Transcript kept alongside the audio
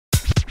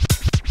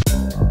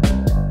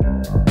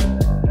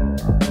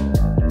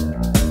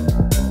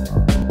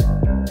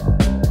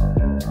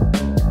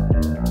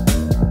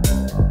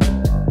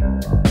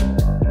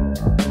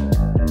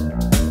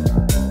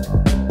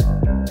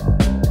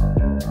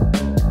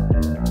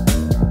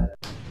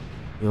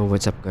Yo,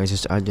 what's up guys,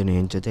 it's Aldrin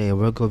and today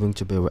we're going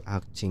to be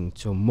reacting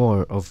to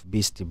more of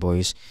Beastie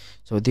Boys.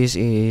 So this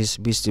is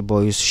Beastie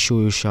Boys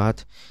Sure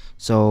Shot.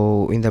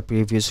 So in the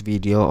previous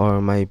video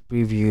or my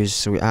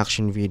previous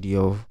reaction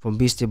video from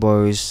Beastie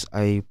Boys,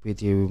 I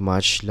pretty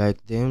much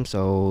liked them.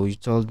 So you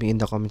told me in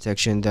the comment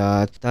section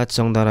that that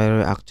song that I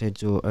reacted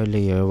to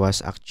earlier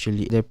was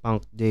actually their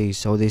punk days.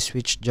 So they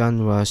switched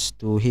genres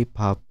to hip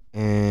hop,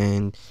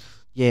 and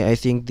yeah, I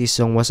think this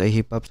song was a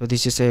hip hop. So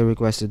this is a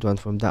requested one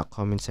from that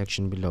comment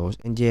section below.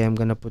 And yeah, I'm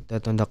gonna put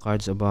that on the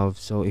cards above.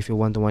 So if you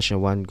want to watch the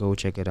one, go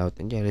check it out.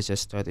 And yeah, let's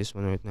just start this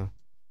one right now.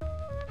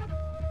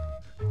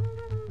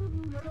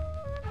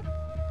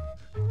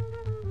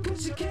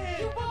 'Cause you can,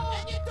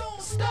 and you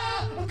don't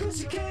stop.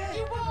 'Cause you can,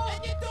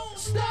 and you don't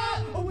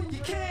stop. Oh, when you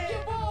can,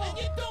 and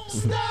you don't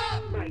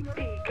stop. Might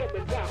be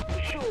coming out for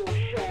sure,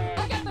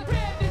 I got the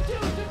brand new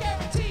dude who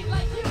guaranteed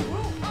like you.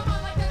 I'm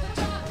on like that's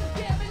a job.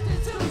 Yeah, Mr.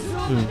 Zeus. So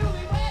I'm a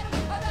newlywed,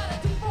 but not a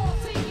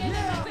divorcee. And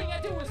everything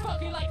I do is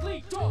fucking like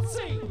Lee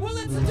Dorsey. Well,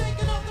 it's a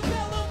taking off the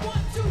bell on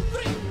 1, 2,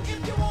 3. If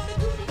you wanna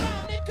do the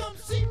round, then come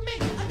see me.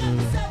 I got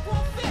the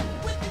savoir-faire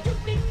with the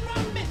unique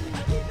rhyming.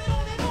 I keep it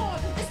on.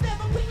 It's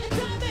never putting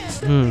time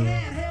in.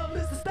 Handheld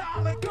is the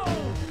style I go.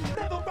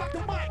 Never rock the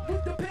mic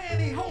with the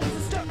pantyhose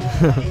and strap on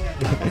my ear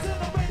guns and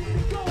I'm ready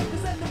to go.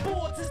 'Cause at the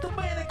boards is the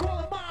man they call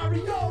him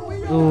Mario.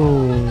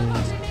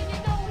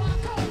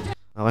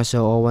 Okay,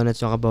 so I wanna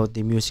talk about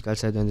the musical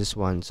side on this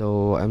one.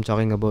 So I'm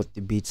talking about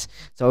the beats.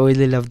 So I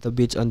really love the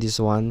beats on this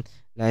one.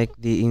 Like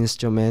the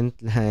instrument,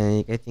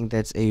 like I think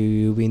that's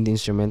a wind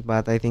instrument,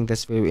 but I think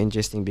that's very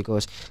interesting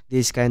because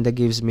this kind of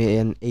gives me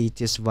an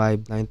 80s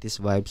vibe, 90s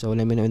vibe. So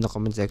let me know in the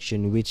comment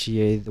section which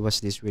year was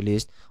this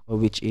released or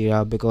which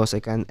era, because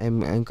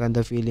I'm kind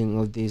of feeling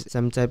of this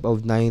some type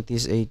of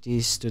 90s,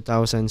 80s,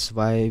 2000s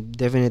vibe.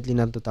 Definitely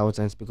not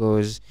 2000s,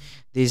 because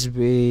this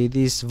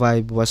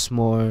vibe was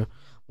more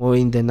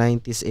in the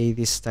 90s,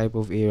 80s type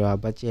of era.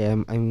 But yeah,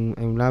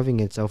 I'm loving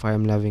it so far.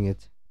 I'm loving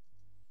it.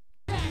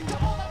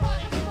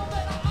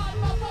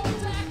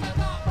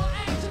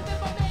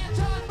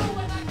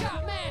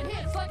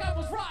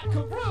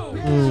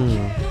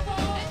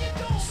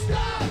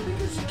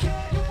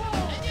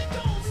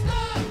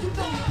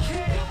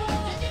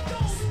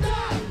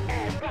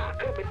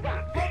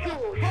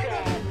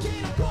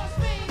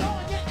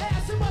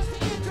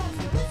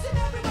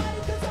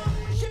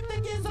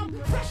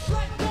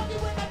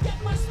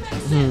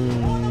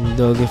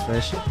 Doggy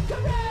fresh.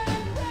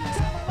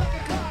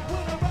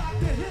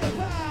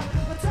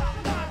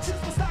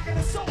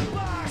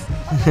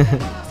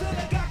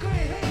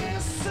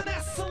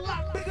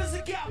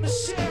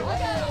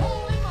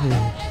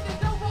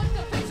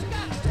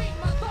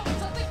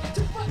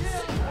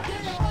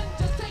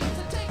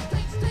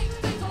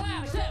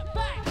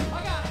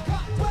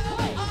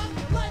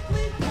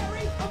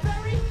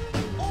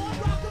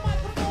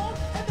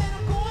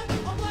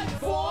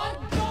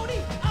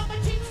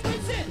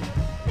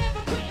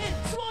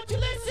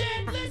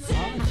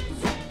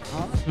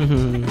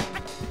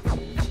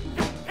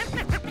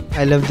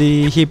 I love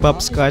the hip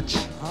hop scotch.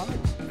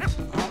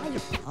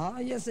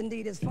 Yes,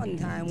 indeed, it's fun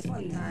time,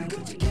 fun time.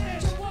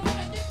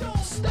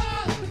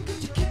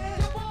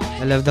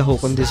 I love the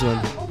hook on this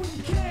one.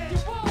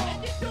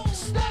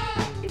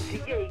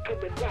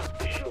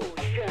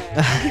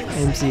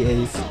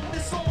 MCA.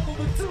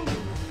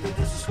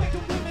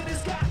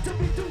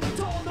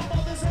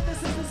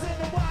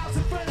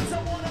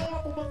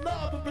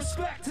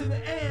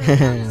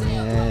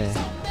 Yeah.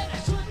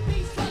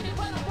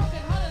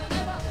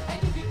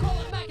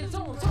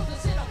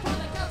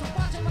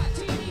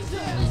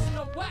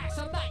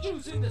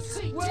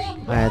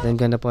 Alright, I'm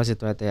gonna pause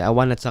it right there. I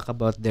wanna talk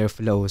about their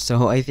flow.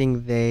 So I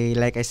think they,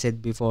 like I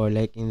said before,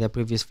 like in the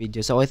previous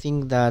video. So I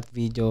think that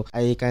video,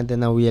 I kinda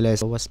now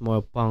realized it was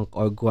more punk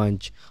or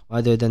grunge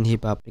rather than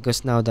hip hop.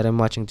 Because now that I'm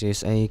watching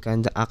this, I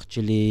kinda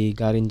actually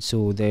got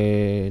into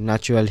their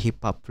natural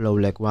hip hop flow,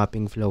 like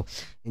rapping flow.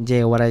 And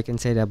yeah, what I can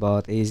say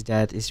about is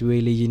that it's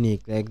really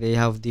unique. Like they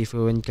have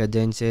different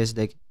cadences,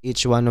 like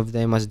each one of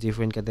them has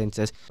different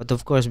cadences. But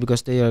of course,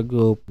 because they are a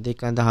group, they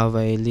kind of have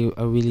a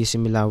really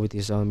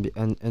similarities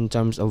in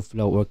terms of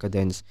flow or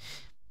cadence.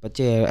 But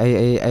yeah,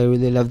 I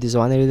really love this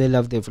one. I really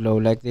love the flow.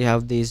 Like they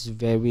have this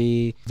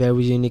very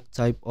unique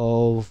type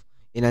of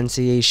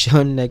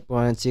enunciation, like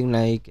pronouncing,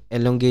 like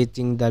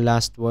elongating the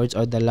last words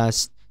or the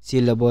last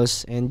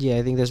syllables. And yeah,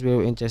 I think that's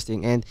very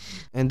interesting. And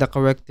the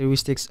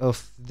characteristics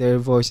of their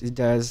voice is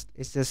just,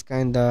 it's just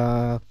kind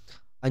of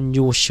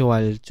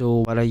unusual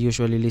to what I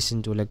usually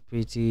listen to, like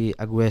pretty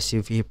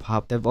aggressive hip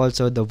hop. They've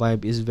also, the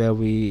vibe is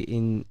very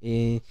in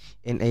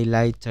a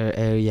lighter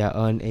area,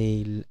 on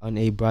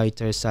a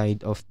brighter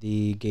side of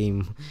the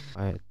game.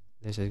 All right,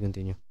 let's just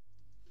continue.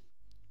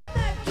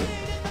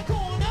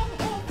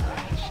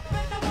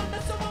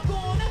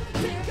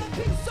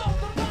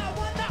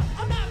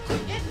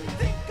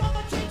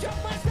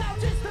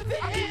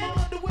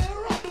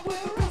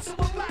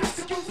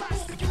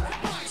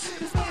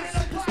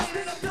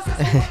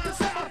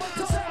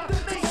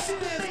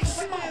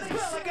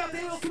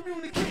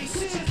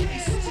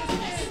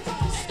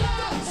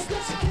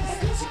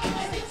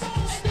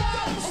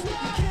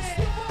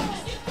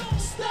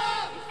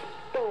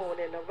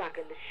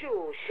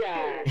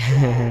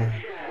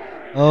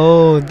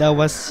 Oh, that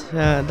was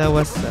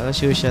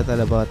Shoe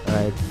Shuttle about,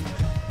 right?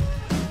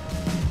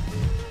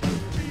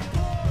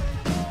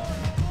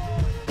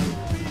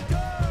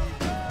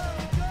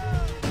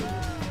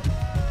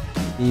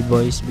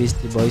 B-Boys,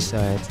 Beastie Boys,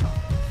 right?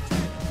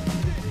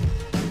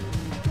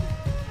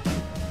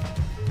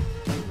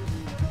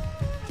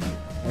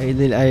 I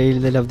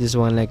really love this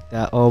one, like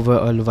the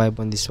overall vibe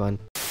on this one.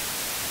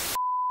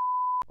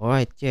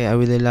 Alright, yeah, I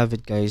really love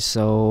it, guys.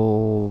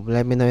 So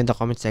let me know in the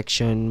comment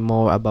section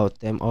more about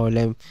them,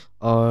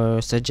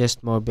 or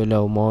suggest more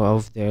below more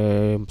of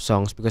their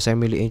songs, because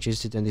I'm really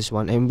interested in this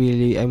one. I'm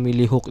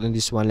really hooked on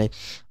this one. Like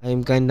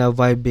I'm kinda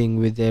vibing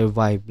with their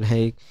vibe.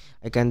 Like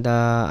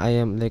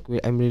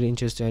I'm really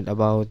interested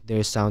about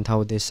their sound,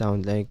 how they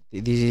sound. Like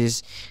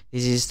this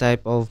is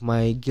type of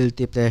my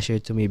guilty pleasure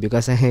to me,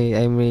 because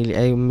I'm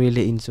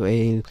really into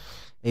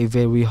a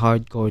very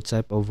hardcore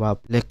type of rap,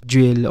 like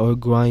drill or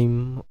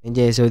grime. And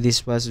yeah, so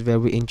this was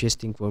very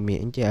interesting for me,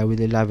 and yeah, I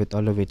really love it,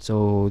 all of it.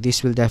 So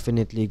this will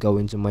definitely go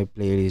into my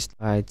playlist.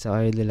 Alright, so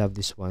I really love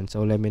this one.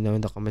 So let me know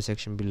in the comment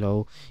section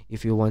below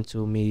if you want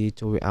me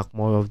to react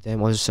more of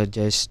them. Also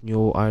suggest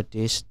new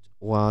artists,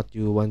 what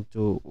you want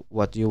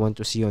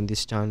to see on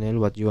this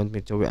channel, what you want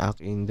me to react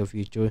in the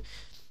future.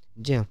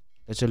 And yeah,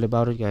 that's all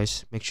about it,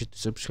 guys. Make sure to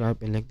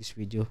subscribe and like this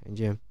video, and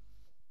yeah,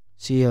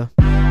 see ya.